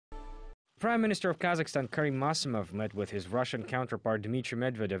Prime Minister of Kazakhstan Karim Massimov met with his Russian counterpart Dmitry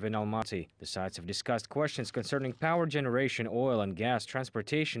Medvedev in Almaty. The sides have discussed questions concerning power generation, oil and gas,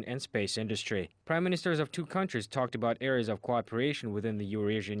 transportation and space industry. Prime ministers of two countries talked about areas of cooperation within the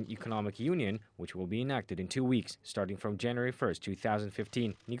Eurasian Economic Union, which will be enacted in 2 weeks, starting from January 1st,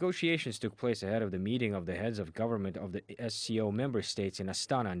 2015. Negotiations took place ahead of the meeting of the heads of government of the SCO member states in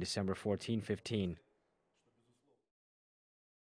Astana on December 14-15.